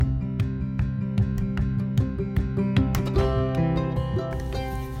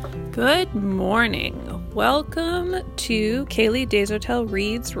Good morning. Welcome to Kaylee Deshotel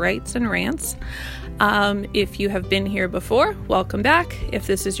Reads, Writes, and Rants. If you have been here before, welcome back. If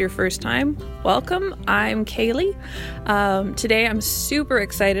this is your first time, welcome. I'm Kaylee. Today I'm super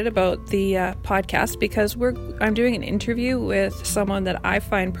excited about the podcast because I'm doing an interview with someone that I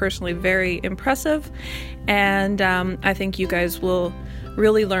find personally very impressive, and I think you guys will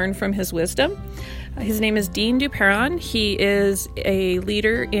really learn from his wisdom. His name is Dean Duperron. He is a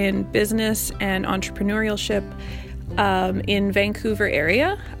leader in business and entrepreneurship in Vancouver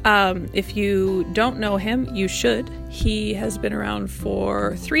area. If you don't know him, you should. He has been around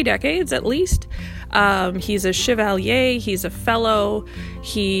for 3 decades at least. He's a Chevalier, he's a fellow,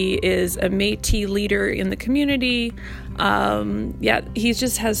 he is a Métis leader in the community. He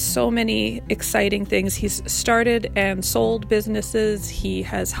just has so many exciting things. He's started and sold businesses. He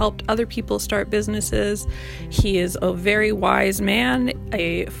has helped other people start businesses. He is a very wise man,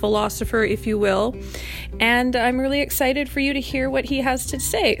 a philosopher, if you will. And I'm really excited for you to hear what he has to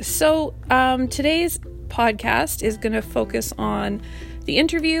say. So today's podcast is going to focus on the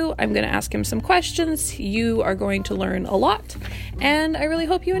interview. I'm going to ask him some questions. You are going to learn a lot, and I really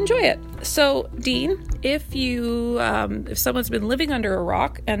hope you enjoy it. So, Dean, if someone's been living under a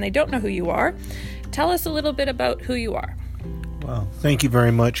rock and they don't know who you are, tell us a little bit about who you are. Well, thank you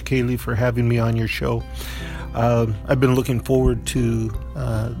very much, Kaylee, for having me on your show. I've been looking forward to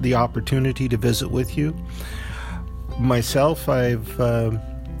the opportunity to visit with you. Myself, I've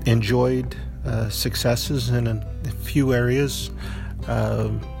enjoyed successes in a few areas.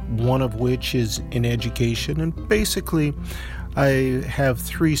 One of which is in education, and basically I have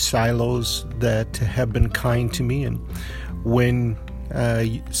 3 silos that have been kind to me, and when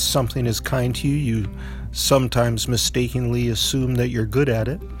something is kind to you, you sometimes mistakenly assume that you're good at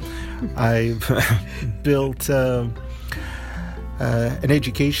it. I've built an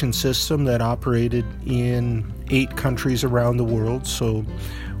education system that operated in 8 countries around the world. So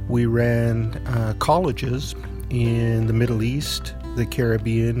we ran colleges in the Middle East, the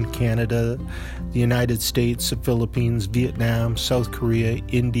Caribbean, Canada, the United States, the Philippines, Vietnam, South Korea,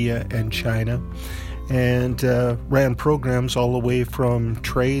 India, and China, and ran programs all the way from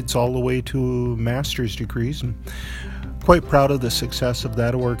trades all the way to master's degrees. And quite proud of the success of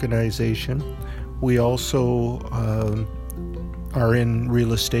that organization. We also are in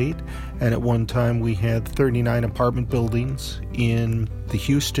real estate, and at one time we had 39 apartment buildings in the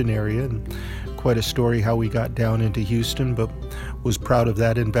Houston area, and quite a story how we got down into Houston, but was proud of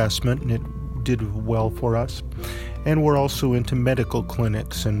that investment, and it did well for us. And we're also into medical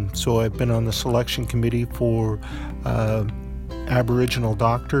clinics, and so I've been on the selection committee for Aboriginal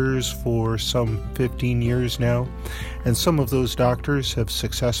doctors for some 15 years now, and some of those doctors have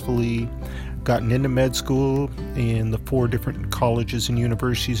successfully gotten into med school in the 4 different colleges and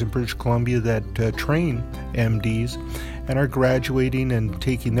universities in British Columbia that train MDs, and are graduating and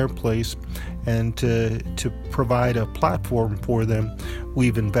taking their place. And to provide a platform for them,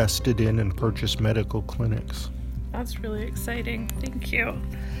 we've invested in and purchased medical clinics. That's really exciting. Thank you.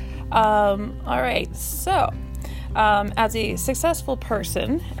 All right. So, as a successful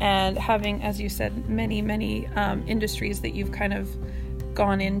person and having, as you said, many industries that you've kind of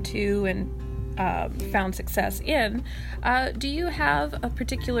gone into and found success in, do you have a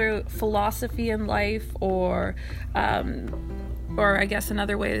particular philosophy in life, or I guess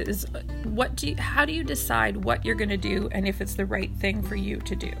another way is, how do you decide what you're going to do and if it's the right thing for you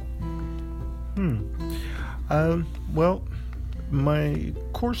to do? Well, my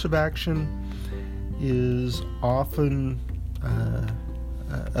course of action is often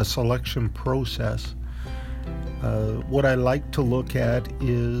a selection process. What I like to look at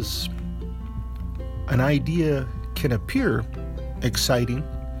is an idea can appear exciting,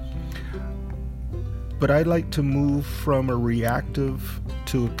 but I like to move from a reactive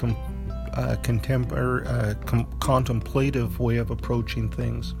to a contemplative way of approaching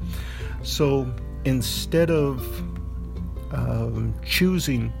things. So instead of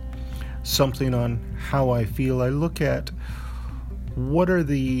choosing something on how I feel, I look at what are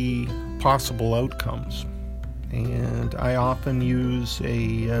the possible outcomes. And I often use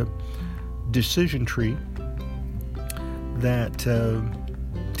a decision tree that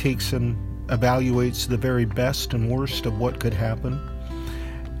takes and evaluates the very best and worst of what could happen.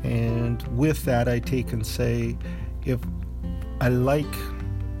 And with that, I take and say, if I like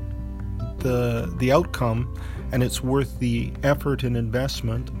the outcome and it's worth the effort and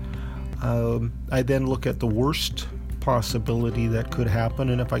investment, I then look at the worst possibility that could happen,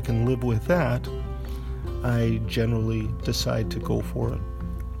 and if I can live with that, I generally decide to go for it.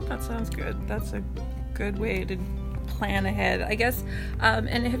 That sounds good. That's a good way to plan ahead, I guess.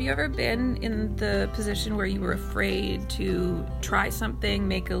 And have you ever been in the position where you were afraid to try something,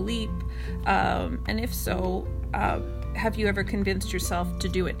 make a leap? And if so, have you ever convinced yourself to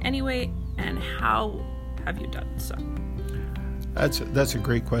do it anyway? And how have you done so? That's a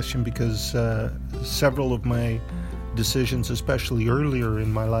great question, because several of my decisions, especially earlier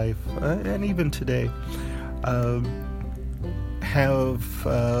in my life, and even today, have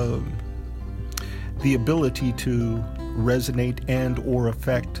the ability to resonate and or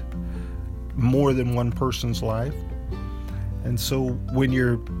affect more than one person's life. And so when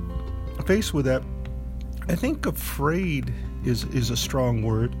you're faced with that, I think afraid is a strong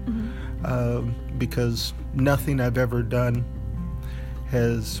word, because nothing I've ever done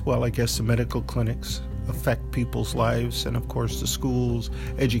has, well, I guess the medical clinics affect people's lives, and of course the schools,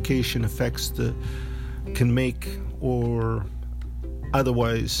 education can make or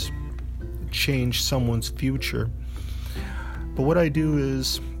otherwise change someone's future. But what I do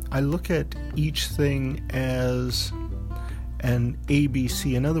is I look at each thing as an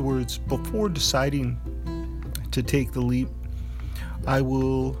ABC. In other words, before deciding to take the leap, I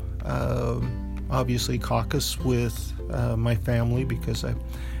will obviously caucus with my family, because I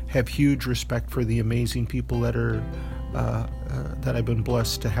have huge respect for the amazing people that I've been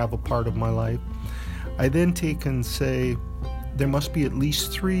blessed to have a part of my life. I then take and say there must be at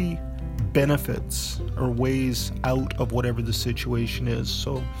least 3 benefits or ways out of whatever the situation is.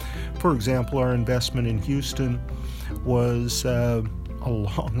 So, for example, our investment in Houston was a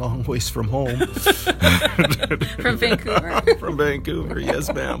long ways from home. From Vancouver. From Vancouver,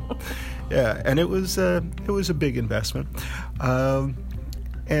 yes, ma'am. Yeah, and it was a big investment.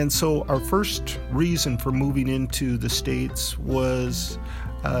 And so our first reason for moving into the States was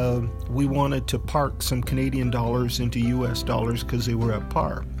we wanted to park some Canadian dollars into U.S. dollars because they were at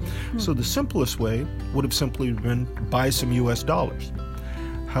par. So the simplest way would have simply been buy some U.S. dollars.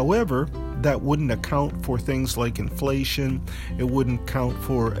 However, that wouldn't account for things like inflation, it wouldn't account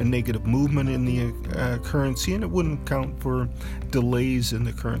for a negative movement in the currency, and it wouldn't account for delays in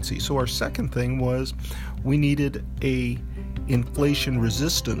the currency. So our second thing was we needed a inflation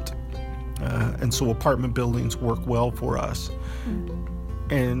resistant, and so apartment buildings work well for us.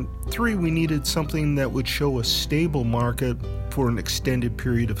 And 3, we needed something that would show a stable market for an extended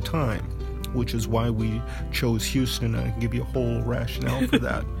period of time, which is why we chose Houston. I can give you a whole rationale for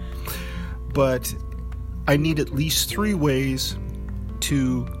that. But I need at least 3 ways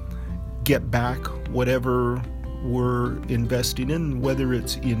to get back whatever we're investing in, whether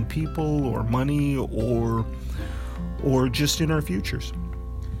it's in people or money or just in our futures.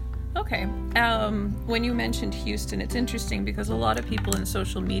 Okay. When you mentioned Houston, it's interesting because a lot of people in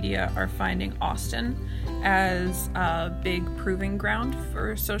social media are finding Austin as a big proving ground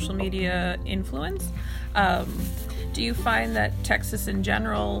for social media influence. Do you find that Texas in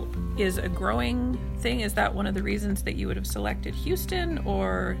general is a growing thing? Is that one of the reasons that you would have selected Houston,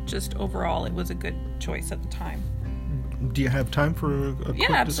 or just overall it was a good choice at the time? Do you have time for a quick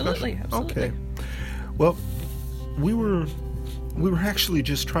absolutely, discussion? Absolutely. Okay. Well, we were actually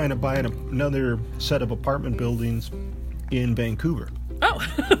just trying to buy another set of apartment buildings in Vancouver. Oh.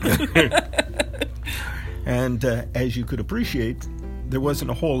 And as you could appreciate, there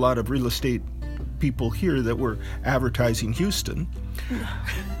wasn't a whole lot of real estate people here that were advertising Houston.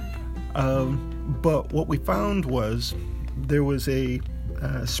 But what we found was there was a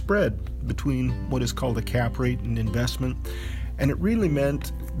spread between what is called a cap rate and investment. And it really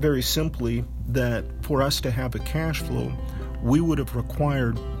meant, very simply, that for us to have a cash flow, we would have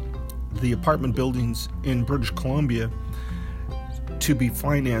required the apartment buildings in British Columbia to be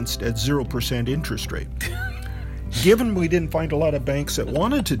financed at 0% interest rate. Given we didn't find a lot of banks that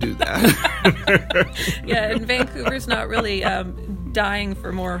wanted to do that. Yeah, and Vancouver's not really dying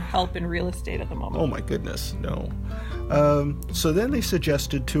for more help in real estate at the moment. Oh my goodness, no. So then they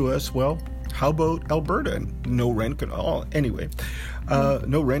suggested to us, well, how about Alberta? And no rent control. Anyway,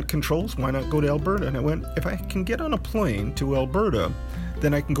 no rent controls. Why not go to Alberta? And I went, if I can get on a plane to Alberta,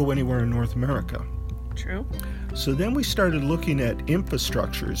 then I can go anywhere in North America. True. So then we started looking at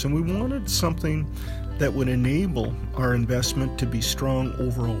infrastructures, and we wanted something that would enable our investment to be strong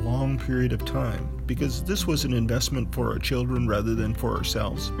over a long period of time, because this was an investment for our children rather than for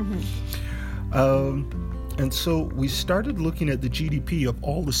ourselves. And so we started looking at the GDP of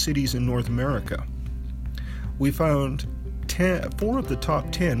all the cities in North America. We found 4 of the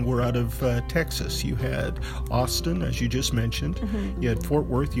top 10 were out of Texas. You had Austin, as you just mentioned. You had Fort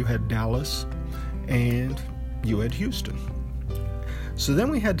Worth, you had Dallas, and you had Houston. So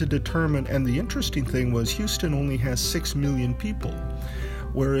then we had to determine, and the interesting thing was Houston only has 6 million people,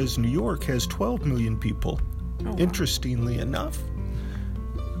 whereas New York has 12 million people, wow. Interestingly enough,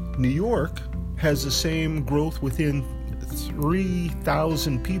 New York has the same growth within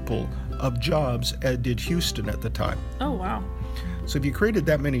 3,000 people of jobs as did Houston at the time. Oh, wow. So if you created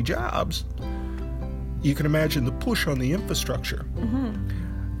that many jobs, you can imagine the push on the infrastructure.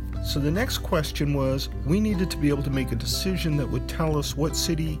 Mm-hmm. So the next question was, we needed to be able to make a decision that would tell us what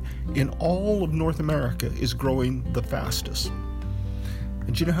city in all of North America is growing the fastest.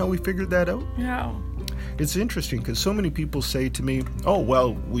 And do you know how we figured that out? How? It's interesting because so many people say to me, oh,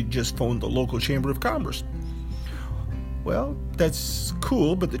 well, we just phoned the local Chamber of Commerce. Well, that's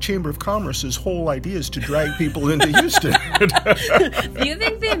cool, but the Chamber of Commerce's whole idea is to drag people into Houston. Do you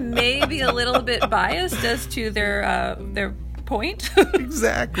think they may be a little bit biased as to their point?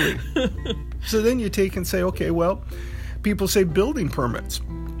 Exactly. So then you take and say, okay, well, people say building permits.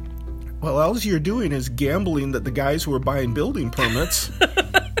 Well, all you're doing is gambling that the guys who are buying building permits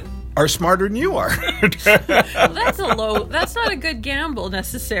are smarter than you are. Well, that's not a good gamble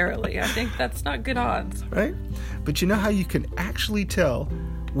necessarily. I think that's not good odds. Right? But you know how you can actually tell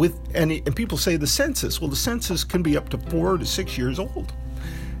and people say the census. Well, the census can be up to 4 to 6 years old.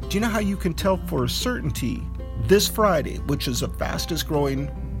 Do you know how you can tell for a certainty this Friday, which is the fastest growing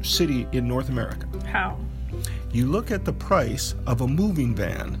city in North America? How? You look at the price of a moving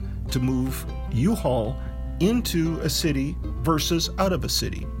van to move U-Haul into a city versus out of a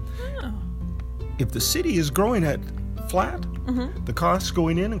city. Oh. If the city is growing at flat, Mm-hmm. the costs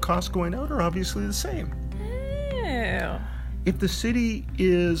going in and costs going out are obviously the same. Ew. If the city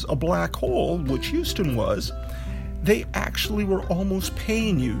is a black hole, which Houston was, they actually were almost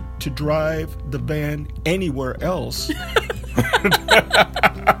paying you to drive the van anywhere else.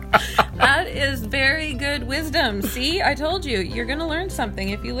 That is very good wisdom. See, I told you, you're going to learn something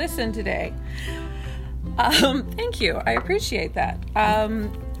if you listen today. Thank you. I appreciate that.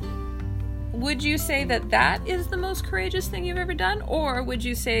 Would you say that is the most courageous thing you've ever done? Or what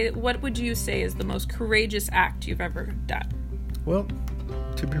would you say is the most courageous act you've ever done? Well,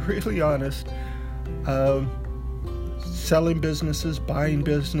 to be really honest, selling businesses, buying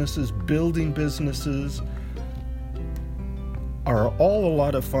businesses, building businesses are all a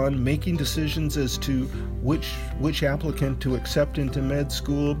lot of fun. Making decisions as to which applicant to accept into med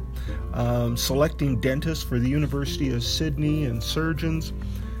school, selecting dentists for the University of Sydney and surgeons,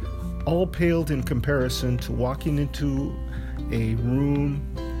 all paled in comparison to walking into a room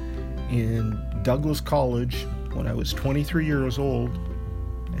in Douglas College when I was 23 years old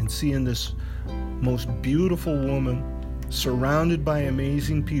and seeing this most beautiful woman surrounded by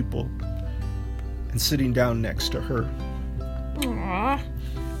amazing people and sitting down next to her. Aww.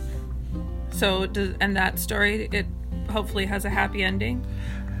 So, and that story, it hopefully has a happy ending?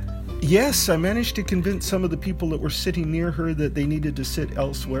 Yes, I managed to convince some of the people that were sitting near her that they needed to sit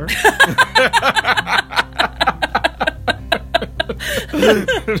elsewhere.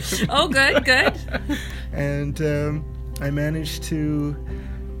 Oh, good. And I managed to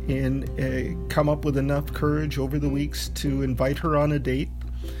come up with enough courage over the weeks to invite her on a date.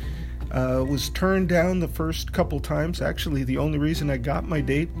 Was turned down the first couple times. Actually, the only reason I got my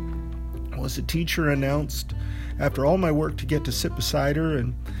date was a teacher announced, after all my work to get to sit beside her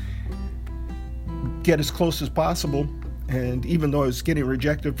and get as close as possible, and even though I was getting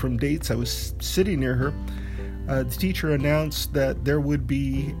rejected from dates, I was sitting near her. The teacher announced that there would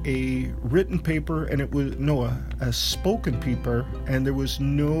be a written paper and a spoken paper, and there was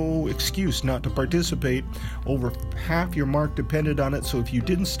no excuse not to participate. Over half your mark depended on it, so if you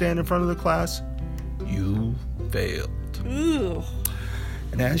didn't stand in front of the class, you failed. Ooh.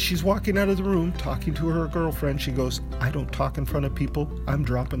 And as she's walking out of the room talking to her girlfriend, she goes, "I don't talk in front of people. I'm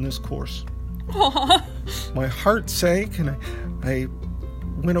dropping this course." Aww. My heart sank, and I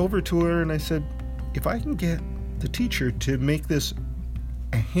went over to her and I said, "If I can get the teacher to make this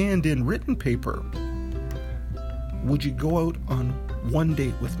a hand-in written paper, would you go out on one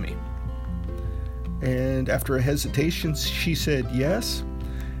date with me?" And after a hesitation, she said yes.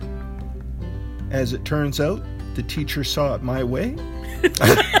 As it turns out, the teacher saw it my way.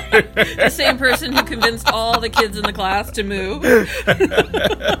 The same person who convinced all the kids in the class to move.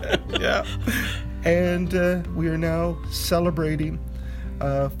 Yeah. And we are now celebrating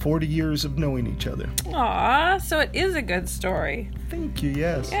 40 years of knowing each other. Aw, so it is a good story. Thank you,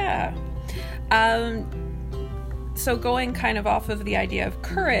 yes. Yeah. So going kind of off of the idea of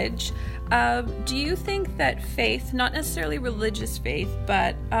courage, do you think that faith, not necessarily religious faith,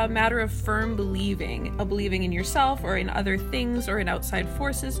 but a matter of firm believing in yourself or in other things or in outside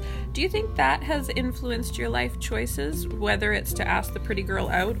forces, do you think that has influenced your life choices, whether it's to ask the pretty girl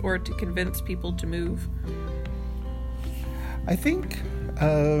out or to convince people to move? I think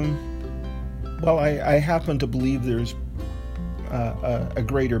Well, I happen to believe there's a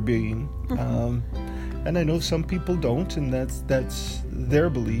greater being, and I know some people don't, and that's their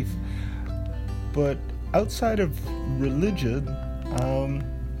belief. But outside of religion,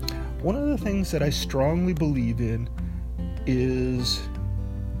 one of the things that I strongly believe in is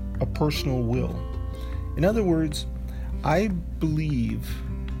a personal will. In other words, I believe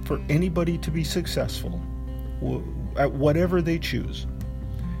for anybody to be successful at whatever they choose,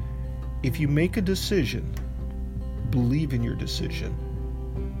 if you make a decision, believe in your decision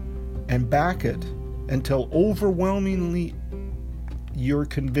and back it until overwhelmingly you're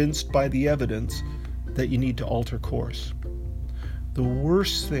convinced by the evidence that you need to alter course. The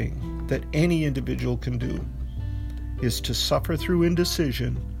worst thing that any individual can do is to suffer through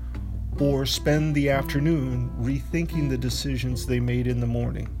indecision or spend the afternoon rethinking the decisions they made in the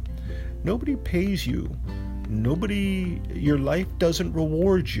morning. Nobody pays you. Your life doesn't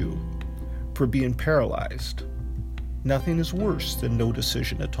reward you for being paralyzed. Nothing is worse than no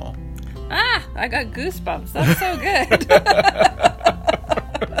decision at all. I got goosebumps. That's so good.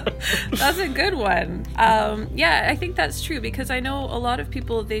 That's a good one. Yeah, I think that's true, because I know a lot of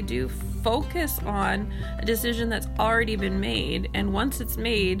people, they do focus on a decision that's already been made, and once it's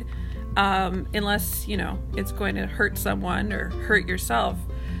made, unless, it's going to hurt someone or hurt yourself,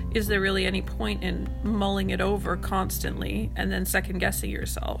 is there really any point in mulling it over constantly and then second guessing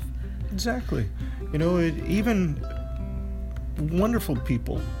yourself? Exactly. Even wonderful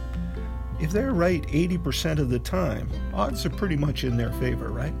people, if they're right 80% of the time, odds are pretty much in their favor,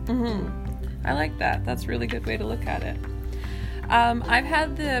 right? I like that. That's a really good way to look at it. I've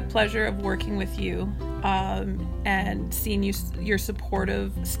had the pleasure of working with you and seeing your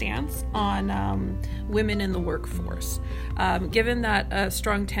supportive stance on women in the workforce. Given that a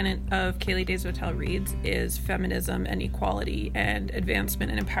strong tenet of Kaylee Desautel Reads is feminism and equality and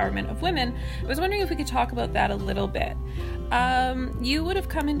advancement and empowerment of women, I was wondering if we could talk about that a little bit. You would have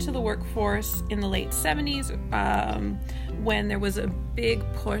come into the workforce in the late 70s when there was a big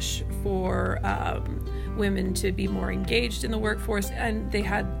push for women to be more engaged in the workforce, and they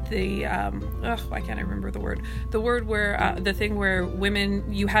had the why can't I remember the word where the thing where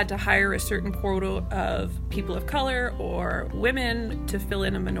women, you had to hire a certain quota of people of color or women to fill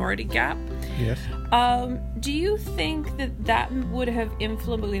in a minority gap. Yes. Do you think that would have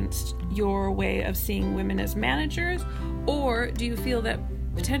influenced your way of seeing women as managers, or do you feel that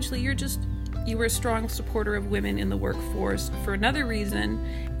potentially you were a strong supporter of women in the workforce for another reason?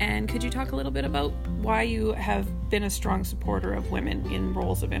 And could you talk a little bit about why you have been a strong supporter of women in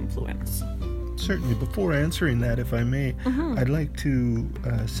roles of influence? Certainly. Before answering that, if I may, I'd like to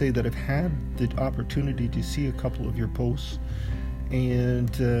say that I've had the opportunity to see a couple of your posts,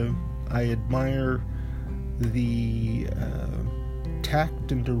 and I admire the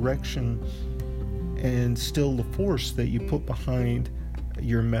tact and direction and still the force that you put behind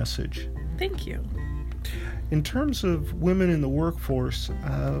your message. Thank you. In terms of women in the workforce,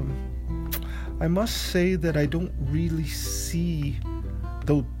 I must say that I don't really see,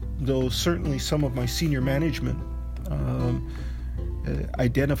 though certainly some of my senior management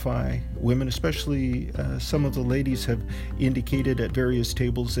identify women, especially some of the ladies have indicated at various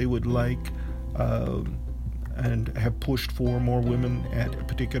tables they would like and have pushed for more women at a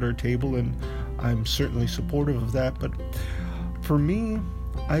particular table, and I'm certainly supportive of that. But for me,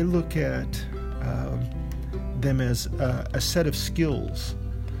 I look at them as a set of skills,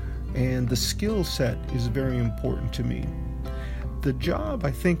 and the skill set is very important to me. The job,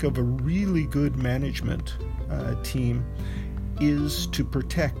 I think, of a really good management team is to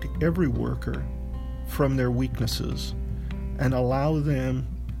protect every worker from their weaknesses and allow them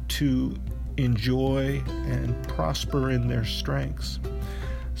to enjoy and prosper in their strengths.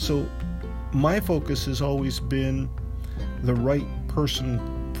 So my focus has always been the right person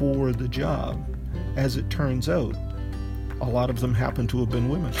for the job. As it turns out, a lot of them happen to have been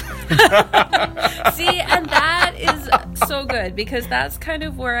women. See, and that is so good, because that's kind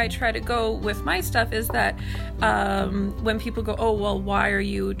of where I try to go with my stuff, is that when people go, oh, well, why are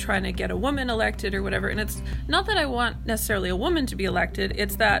you trying to get a woman elected or whatever? And it's not that I want necessarily a woman to be elected.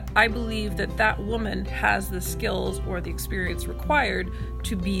 It's that I believe that that woman has the skills or the experience required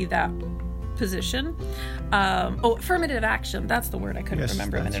to be that position. Affirmative action. That's the word I couldn't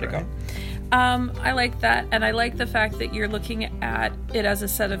remember a minute ago. I like that, and I like the fact that you're looking at it as a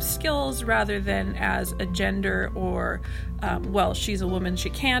set of skills rather than as a gender or, well, she's a woman, she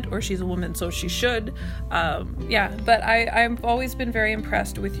can't, or she's a woman, so she should. But I've always been very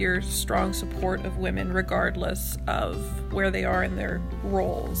impressed with your strong support of women regardless of where they are in their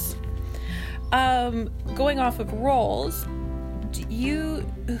roles. Going off of roles,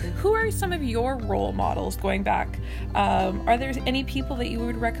 who are some of your role models going back? Are there any people that you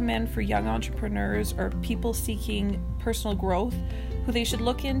would recommend for young entrepreneurs or people seeking personal growth who they should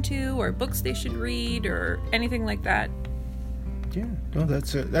look into, or books they should read, or anything like that? Yeah, no,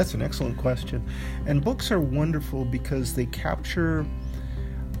 that's an excellent question. And books are wonderful because they capture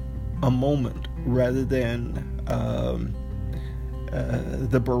a moment rather than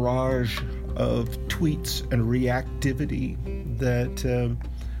the barrage of tweets and reactivity that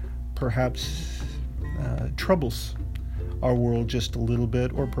perhaps troubles our world just a little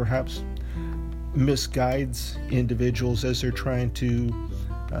bit, or perhaps misguides individuals as they're trying to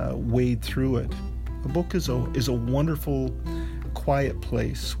wade through it. A book is a wonderful, quiet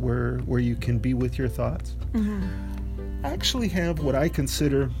place where you can be with your thoughts. Mm-hmm. I actually have what I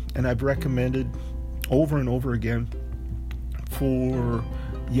consider, and I've recommended over and over again for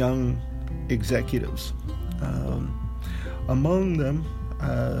young executives. Among them,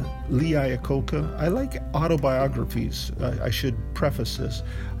 Lee Iacocca. I like autobiographies. I should preface this.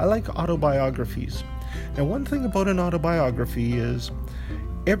 I like autobiographies. And one thing about an autobiography is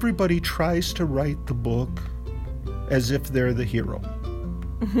everybody tries to write the book as if they're the hero.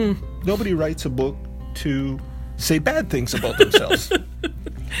 Mm-hmm. Nobody writes a book to say bad things about themselves.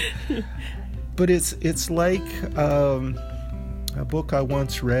 But it's like a book I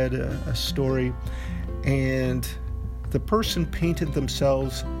once read, a story, and the person painted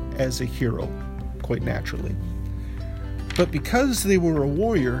themselves as a hero, quite naturally. But because they were a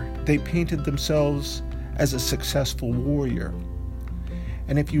warrior, they painted themselves as a successful warrior.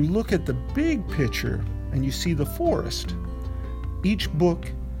 And if you look at the big picture and you see the forest, each book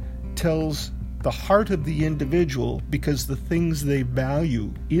tells the heart of the individual because the things they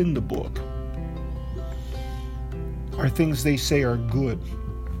value in the book are things they say are good.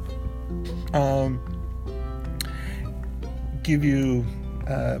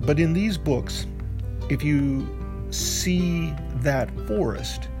 But in these books, if you see that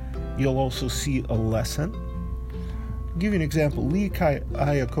forest, you'll also see a lesson. I'll give you an example. Lee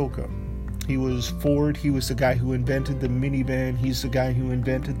Iacocca. He was Ford. He was the guy who invented the minivan. He's the guy who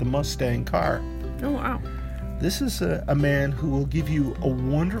invented the Mustang car. Oh, wow. This is a man who will give you a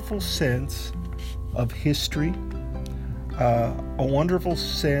wonderful sense of history, a wonderful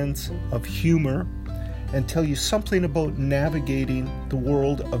sense of humor, and tell you something about navigating the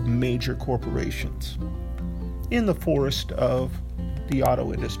world of major corporations in the forest of the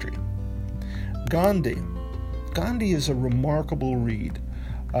auto industry. Gandhi. Gandhi is a remarkable read.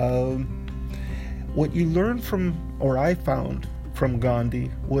 What you learn from, or I found from Gandhi,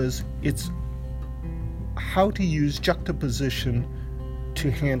 was it's how to use juxtaposition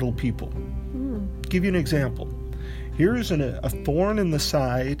to handle people. Give you an example. Here's a thorn in the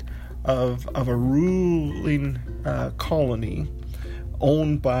side of a ruling colony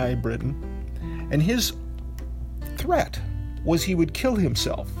owned by Britain, and his threat was he would kill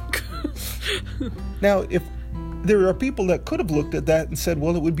himself. Now, if there are people that could have looked at that and said,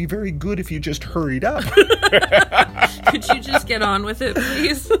 well, it would be very good if you just hurried up. Could you just get on with it,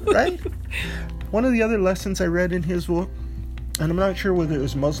 please? Right? One of the other lessons I read in his book, and I'm not sure whether it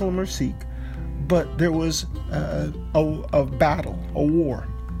was Muslim or Sikh, but there was a battle, a war.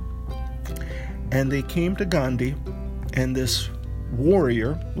 And they came to Gandhi, and this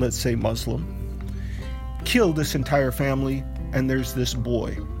warrior, let's say Muslim, killed this entire family, and there's this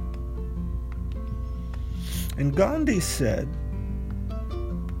boy. And Gandhi said,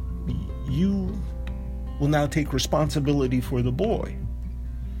 you will now take responsibility for the boy.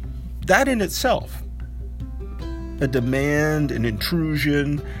 That in itself, a demand, an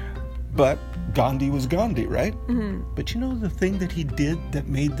intrusion, but Gandhi was Gandhi, right? Mm-hmm. But you know the thing that he did that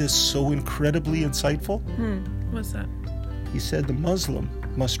made this so incredibly insightful? What's that? He said the Muslim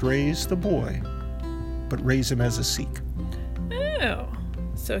must raise the boy, but raise him as a Sikh. Oh.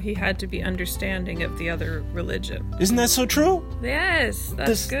 So he had to be understanding of the other religion. Isn't that so true? Yes,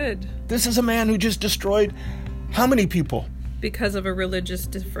 that's good. This is a man who just destroyed how many people? Because of a religious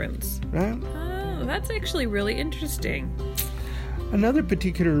difference. Right? Oh, that's actually really interesting. Another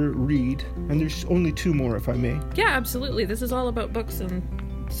particular read, and there's only two more if I may. Yeah, absolutely. This is all about books, and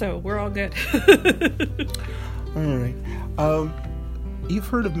so we're all good. All right. You've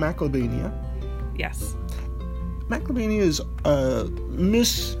heard of Maclebania? Yes. Maclebania is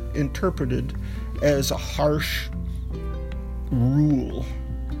misinterpreted as a harsh rule.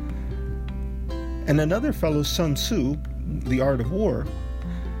 And another fellow, Sun Tzu, The Art of War,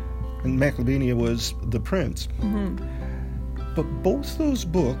 and Maclebania was the prince. Mm-hmm. But both those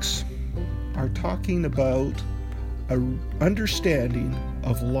books are talking about an understanding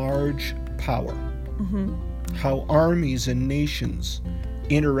of large power. Mm-hmm. how armies and nations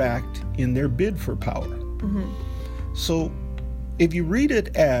interact in their bid for power. So if you read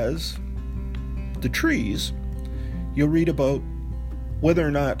it as the trees, you'll read about whether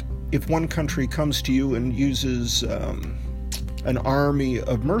or not, if one country comes to you and uses an army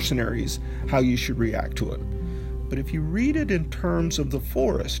of mercenaries, how you should react to it. But if you read it in terms of the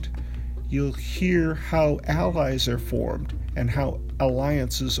forest, you'll hear how allies are formed and how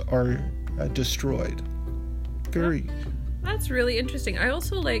alliances are destroyed. That's really interesting. I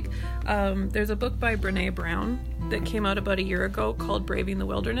also like, there's a book by Brené Brown that came out about a year ago called Braving the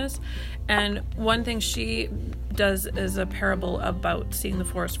Wilderness. And one thing she does is a parable about seeing the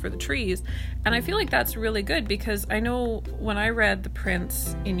forest for the trees. And I feel like that's really good, because I know when I read The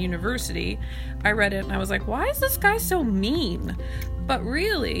Prince in university, I read it and I was like, why is this guy so mean? But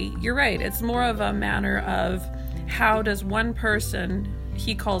really, you're right. It's more of a manner of how does one person,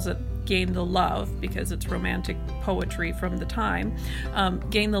 he calls it gain the love, because it's romantic poetry from the time,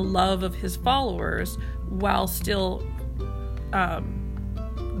 gain the love of his followers while still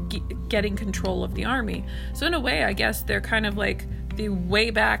getting control of the army. So in a way, I guess they're kind of like the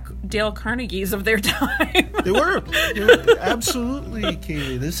way back Dale Carnegies of their time. They were absolutely,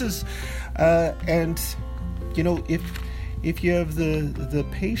 Kaylee. This is, and you know, if you have the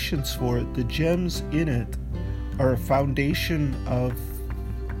patience for it, the gems in it are a foundation of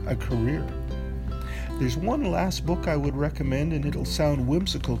a career. There's one last book I would recommend, and it'll sound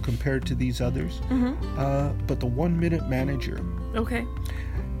whimsical compared to these others, but The 1 Minute Manager. Okay.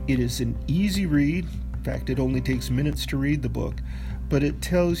 It is an easy read. In fact, it only takes minutes to read the book, but it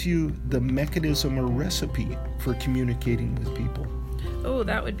tells you the mechanism or recipe for communicating with people. Oh,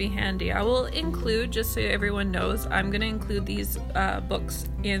 that would be handy. I will include, just so everyone knows, I'm going to include these books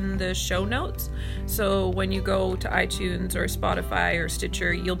in the show notes. So when you go to iTunes or Spotify or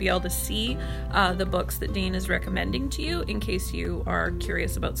Stitcher, you'll be able to see the books that Dean is recommending to you in case you are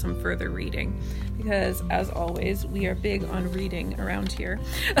curious about some further reading. Because, as always, we are big on reading around here.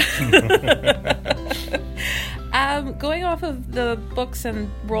 Going off of the books and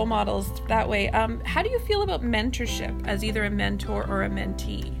role models that way, how do you feel about mentorship as either a mentor or a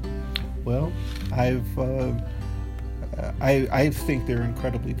mentee? Well, I think they're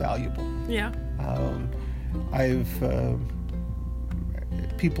incredibly valuable. Yeah.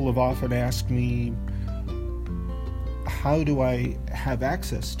 People have often asked me, how do I have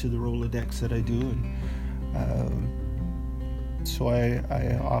access to the Rolodex that I do? And so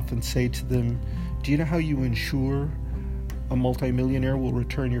I often say to them, do you know how you ensure a multimillionaire will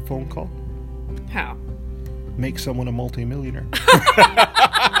return your phone call? How? Make someone a multimillionaire.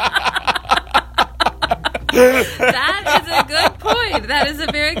 That is a good point. That is a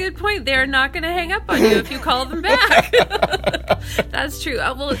very good point. They're not going to hang up on you if you call them back. That's true.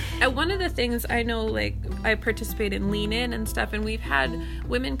 Well, one of the things I know, like, I participate in Lean In and stuff, and we've had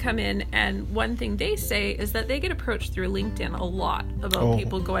women come in, and one thing they say is that they get approached through LinkedIn a lot about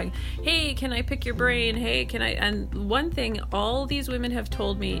people going, hey, can I pick your brain? Hey, can I? And one thing all these women have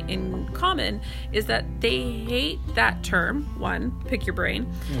told me in common is that they hate that term, one, pick your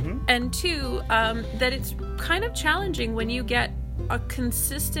brain, and two, that it's kind of challenging when you get a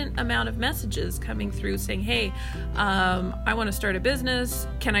consistent amount of messages coming through saying, hey, I want to start a business.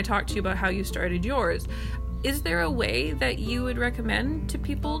 Can I talk to you about how you started yours? Is there a way that you would recommend to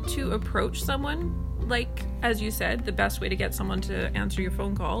people to approach someone? Like, as you said, the best way to get someone to answer your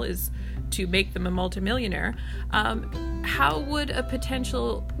phone call is to make them a multimillionaire. How would a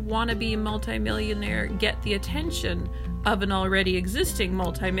potential wannabe multimillionaire get the attention of an already existing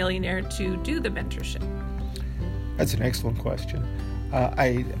multimillionaire to do the mentorship? That's an excellent question.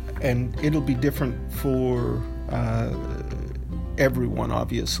 And it'll be different for everyone,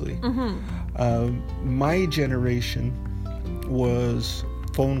 obviously. My generation was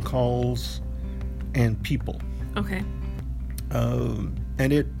phone calls and people. Okay.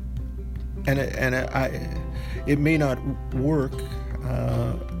 And it may not work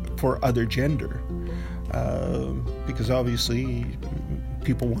for other gender, because obviously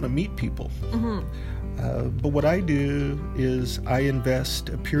people want to meet people. But what I do is I invest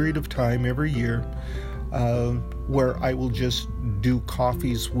a period of time every year where I will just do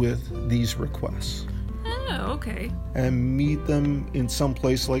coffees with these requests. Oh, okay. And meet them in some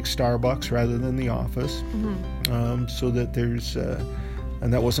place like Starbucks rather than the office, so that there's...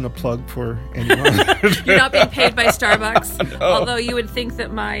 and that wasn't a plug for anyone. You're not being paid by Starbucks, no. Although you would think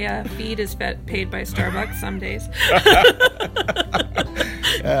that my feed is paid by Starbucks some days.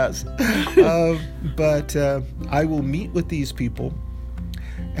 Yes. But I will meet with these people,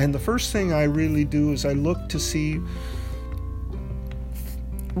 and the first thing I really do is I look to see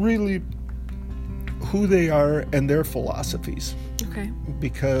really who they are and their philosophies. Okay.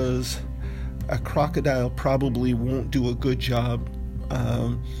 Because a crocodile probably won't do a good job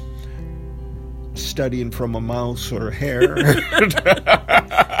studying from a mouse or a hare.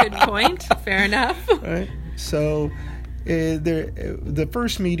 Good point. Fair enough. Right? So the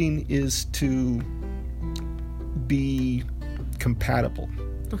first meeting is to be compatible.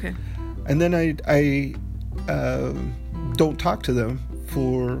 Okay. And then I don't talk to them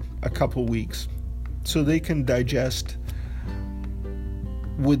for a couple weeks so they can digest.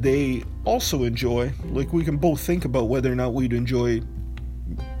 Would they also enjoy, like we can both think about whether or not we'd enjoy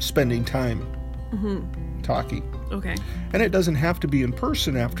spending time talking. Okay. And it doesn't have to be in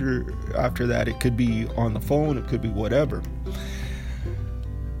person after that. It could be on the phone. It could be whatever.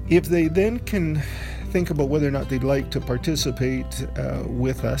 If they then can think about whether or not they'd like to participate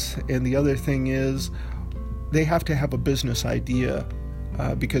with us, and the other thing is they have to have a business idea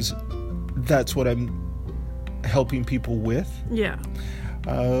because that's what I'm helping people with. Yeah.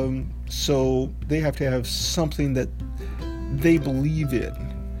 So they have to have something that they believe in.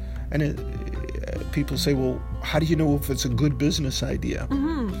 And people say, well, how do you know if it's a good business idea?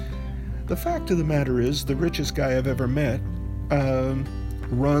 The fact of the matter is, the richest guy I've ever met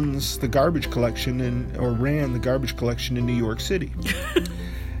runs the garbage collection or ran the garbage collection in New York City.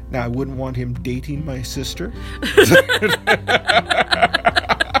 Now, I wouldn't want him dating my sister.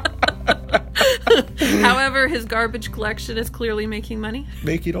 However, his garbage collection is clearly making money.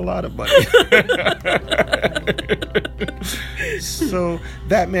 Making a lot of money. So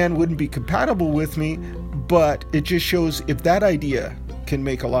that man wouldn't be compatible with me, but it just shows if that idea can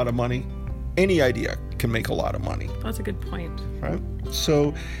make a lot of money, any idea can make a lot of money. That's a good point. Right?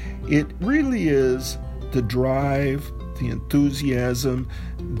 So it really is the drive, the enthusiasm,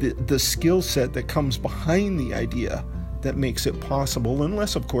 the skill set that comes behind the idea that makes it possible,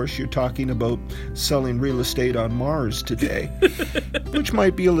 unless, of course, you're talking about selling real estate on Mars today, which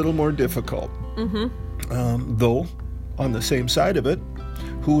might be a little more difficult. Though, on the same side of it,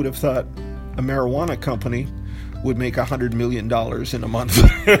 who would have thought a marijuana company would make $100 million in a month?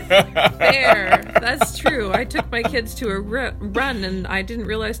 Fair. That's true. I took my kids to a run, and I didn't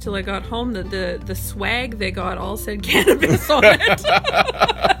realize till I got home that the swag they got all said cannabis on it.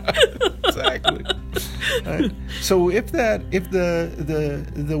 Exactly. Right. So if the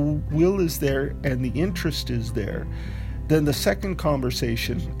will is there and the interest is there, then the second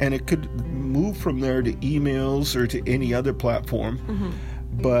conversation, and it could move from there to emails or to any other platform,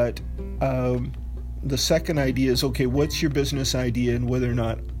 but the second idea is, okay, what's your business idea and whether or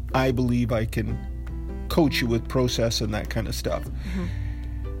not I believe I can coach you with process and that kind of stuff.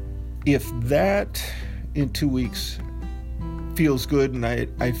 If that in 2 weeks feels good and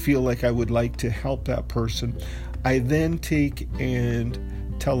I feel like I would like to help that person, I then take and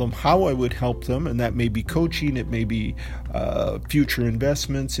tell them how I would help them, and that may be coaching, it may be future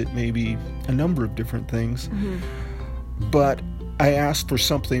investments, it may be a number of different things. But I ask for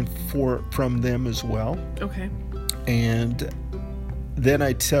something from them as well. Okay. And then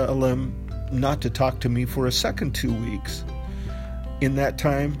I tell them not to talk to me for a second 2 weeks. In that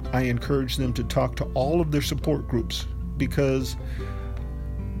time, I encourage them to talk to all of their support groups, because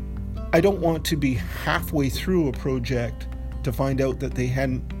I don't want to be halfway through a project to find out that they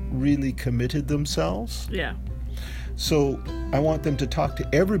hadn't really committed themselves. Yeah. So I want them to talk to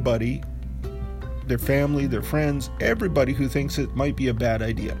everybody, their family, their friends, everybody who thinks it might be a bad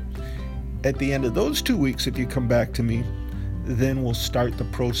idea. At the end of those 2 weeks, if you come back to me, then we'll start the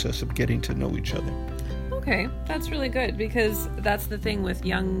process of getting to know each other. Okay, that's really good, because that's the thing with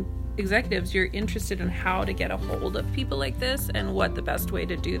young executives. You're interested in how to get a hold of people like this and what the best way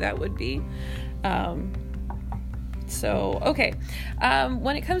to do that would be. When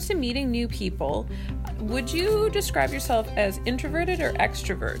it comes to meeting new people, would you describe yourself as introverted or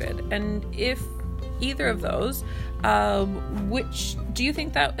extroverted? And if either of those, which do you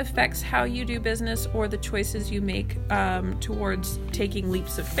think that affects how you do business or the choices you make towards taking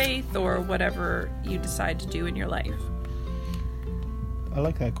leaps of faith or whatever you decide to do in your life? I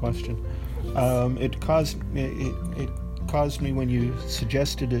like that question. It caused me when you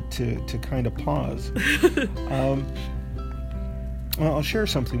suggested it to kind of pause. Well, I'll share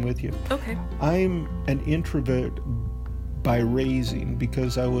something with you. Okay. I'm an introvert by raising,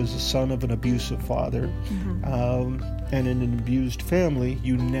 because I was the son of an abusive father. And in an abused family,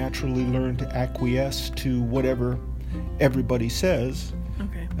 you naturally learn to acquiesce to whatever everybody says,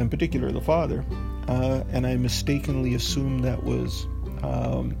 in particular the father. And I mistakenly assumed that was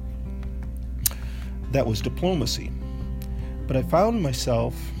diplomacy. But I found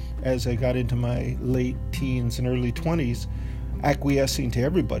myself, as I got into my late teens and early 20s, acquiescing to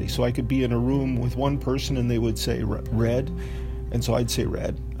everybody. So I could be in a room with one person and they would say red, and so I'd say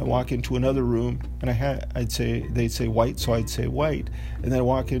red. I walk into another room and they'd say white, so I'd say white. And then I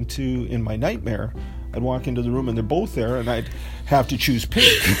walk in my nightmare, I'd walk into the room and they're both there and I'd have to choose pink.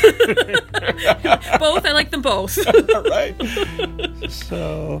 Both, I like them both. Right?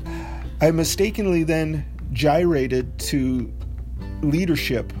 So I mistakenly then gyrated to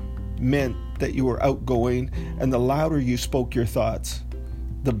leadership meant that you were outgoing, and the louder you spoke your thoughts,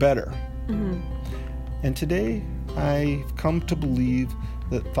 the better. Mm-hmm. And today, I've come to believe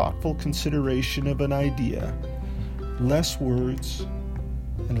that thoughtful consideration of an idea, less words,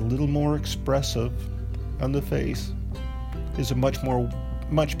 and a little more expressive on the face, is a much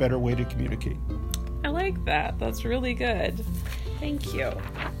better way to communicate. I like that. That's really good. Thank you.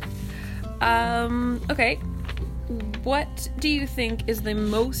 Okay. What do you think is the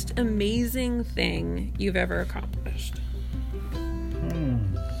most amazing thing you've ever accomplished?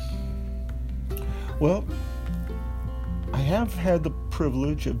 Well, I have had the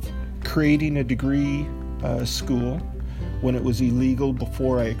privilege of creating a degree school when it was illegal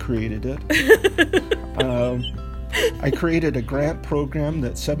before I created it. I created a grant program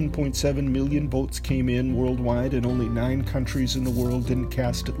that 7.7 million votes came in worldwide, and only 9 countries in the world didn't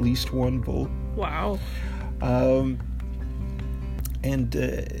cast at least one vote. Wow. And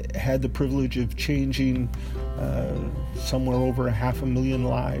had the privilege of changing somewhere over 500,000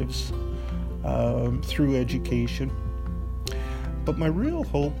 lives through education. But my real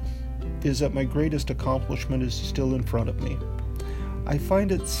hope is that my greatest accomplishment is still in front of me. I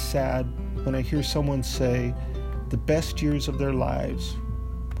find it sad when I hear someone say the best years of their lives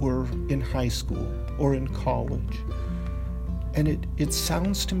were in high school or in college. And it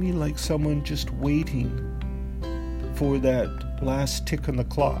sounds to me like someone just waiting for that last tick on the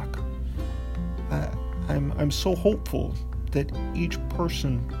clock. I'm so hopeful that each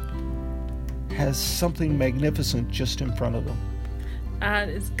person has something magnificent just in front of them. That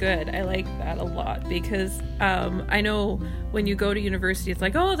is good. I like that a lot because I know when you go to university, it's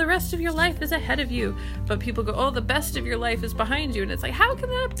like, oh, the rest of your life is ahead of you. But people go, oh, the best of your life is behind you. And it's like, how can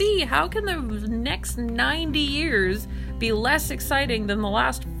that be? How can the next 90 years be less exciting than the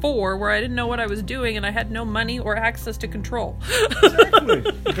last 4 where I didn't know what I was doing and I had no money or access to control? Exactly.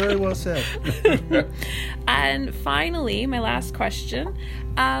 Very well said. And finally, my last question.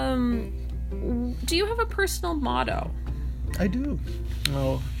 Do you have a personal motto? I do.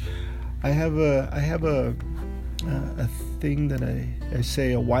 Well, I have a thing that I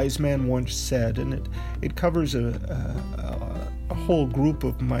say a wise man once said, and it covers a whole group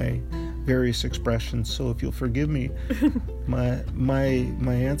of my various expressions. So if you'll forgive me, my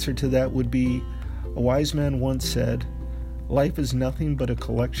answer to that would be a wise man once said, "Life is nothing but a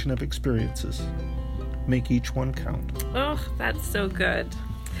collection of experiences. Make each one count." Oh, that's so good.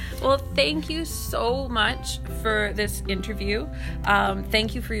 Well, thank you so much for this interview.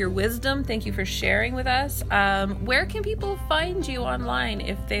 Thank you for your wisdom. Thank you for sharing with us. Where can people find you online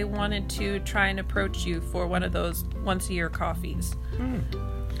if they wanted to try and approach you for one of those once-a-year coffees?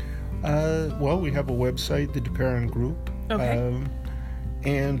 Well, we have a website, the DeParent Group. Okay.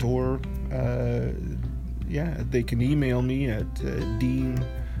 They can email me at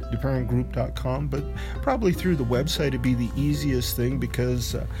dean@deparentgroup.com, but probably through the website would be the easiest thing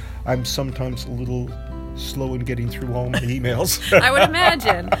because I'm sometimes a little slow in getting through all my emails. I would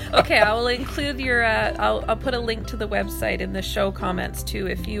imagine. Okay, I will include your I'll put a link to the website in the show comments too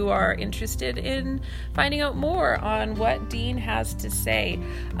if you are interested in finding out more on what Dean has to say.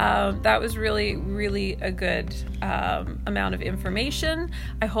 That was really, really a good amount of information.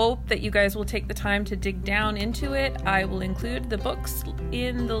 I hope that you guys will take the time to dig down into it. I will include the books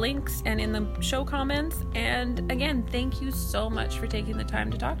in the links and in the show comments. And again, thank you so much for taking the time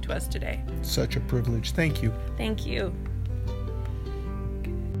to talk to us today. Such a privilege. Thank you. Thank you.